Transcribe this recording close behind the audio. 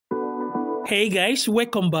Hey guys,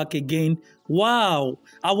 welcome back again. Wow,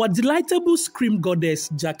 our delightable scream goddess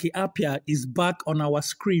Jackie Appiah is back on our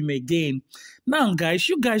screen again. Now guys,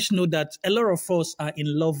 you guys know that a lot of us are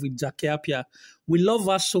in love with Jackie Appiah. We love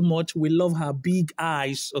her so much, we love her big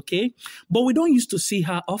eyes, okay? But we don't used to see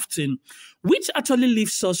her often, which actually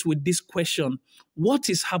leaves us with this question. What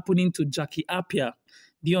is happening to Jackie Appiah?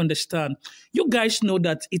 Do you understand? You guys know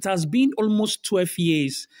that it has been almost 12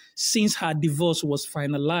 years since her divorce was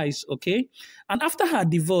finalized, okay? And after her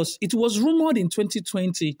divorce, it was rumored in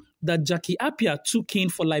 2020 that Jackie Appiah took in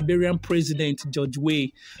for Liberian President George Weah.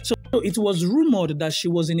 So it was rumored that she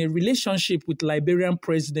was in a relationship with Liberian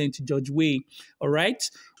President George Weah, all right?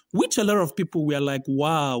 Which a lot of people were like,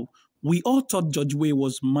 wow, we all thought George Weah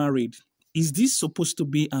was married. Is this supposed to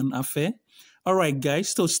be an affair? All right, guys,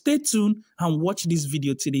 so stay tuned and watch this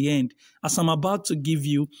video to the end as I'm about to give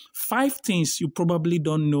you 5 things you probably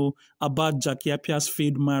don't know about Jackie Appiah's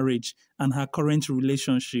failed marriage and her current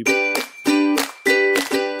relationship.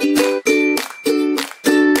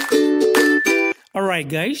 All right,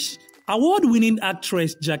 guys. Award-winning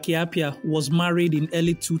actress Jackie Appiah was married in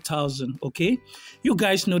early 2000, okay? You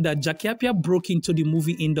guys know that Jackie Appiah broke into the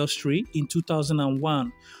movie industry in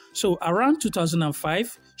 2001. So around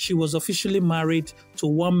 2005, she was officially married to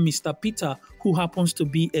one Mr. Peter, who happens to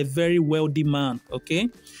be a very wealthy man, okay?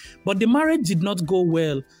 But the marriage did not go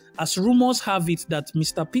well, as rumors have it that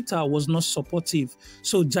Mr. Peter was not supportive.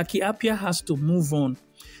 So Jackie Appiah has to move on.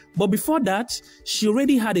 But before that, she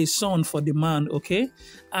already had a son for the man, okay?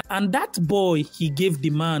 And that boy he gave the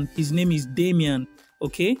man, his name is Damien,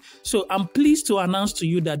 okay? So I'm pleased to announce to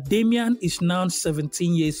you that Damien is now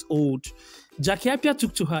 17 years old. Jackie Appiah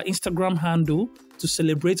took to her Instagram handle to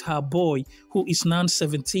celebrate her boy, who is now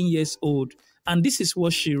 17 years old. And this is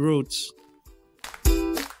what she wrote.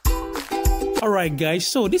 All right, guys,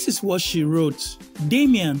 so this is what she wrote.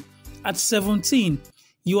 Damien, at 17,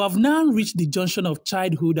 you have now reached the junction of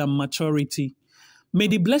childhood and maturity. May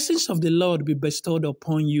the blessings of the Lord be bestowed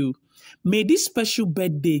upon you. May this special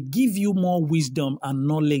birthday give you more wisdom and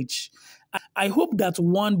knowledge. I hope that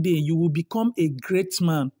one day you will become a great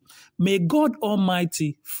man. May God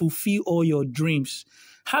Almighty fulfill all your dreams.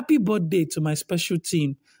 Happy birthday to my special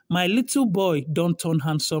team. My little boy, don't turn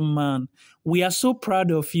handsome man. We are so proud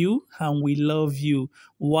of you and we love you.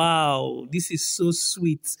 Wow, this is so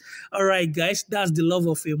sweet. All right, guys, that's the love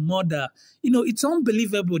of a mother. You know, it's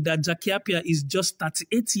unbelievable that Jackie Appiah is just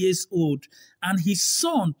 38 years old and his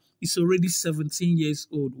son is already 17 years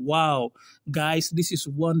old. Wow, guys, this is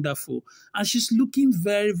wonderful. And she's looking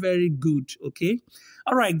very, very good, okay?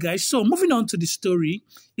 All right, guys, so moving on to the story.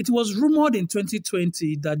 It was rumored in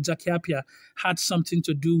 2020 that Jackie Appiah had something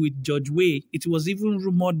to do with George Weah. It was even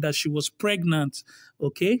rumored that she was pregnant,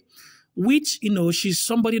 okay? Which, you know, she's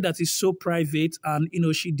somebody that is so private and, you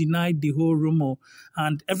know, she denied the whole rumor.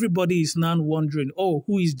 And everybody is now wondering, oh,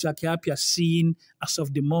 who is Jackie Appiah seeing as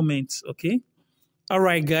of the moment, okay? All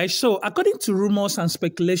right, guys. So according to rumors and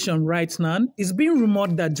speculation right now, it's being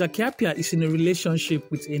rumored that Jackie Appiah is in a relationship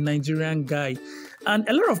with a Nigerian guy. And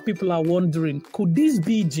a lot of people are wondering, could this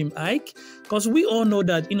be Jim Ike? Because we all know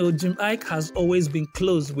that, you know, Jim Ike has always been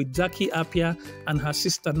close with Jackie Appiah and her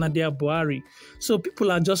sister Nadia Buhari. So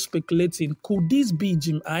people are just speculating, could this be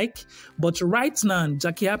Jim Ike? But right now,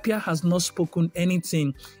 Jackie Appiah has not spoken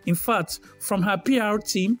anything. In fact, from her PR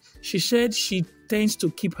team, she said she tends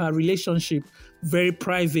to keep her relationship very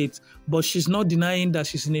private, but she's not denying that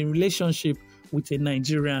she's in a relationship with a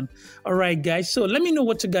Nigerian. All right, guys. So let me know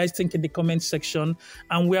what you guys think in the comment section.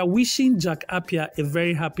 And we are wishing Jackie Appiah a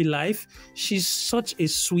very happy life. She's such a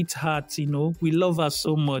sweetheart, you know. We love her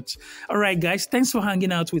so much. All right, guys. Thanks for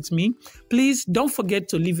hanging out with me. Please don't forget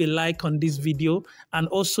to leave a like on this video and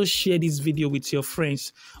also share this video with your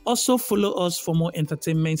friends. Also follow us for more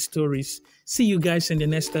entertainment stories. See you guys in the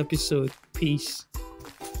next episode. Peace.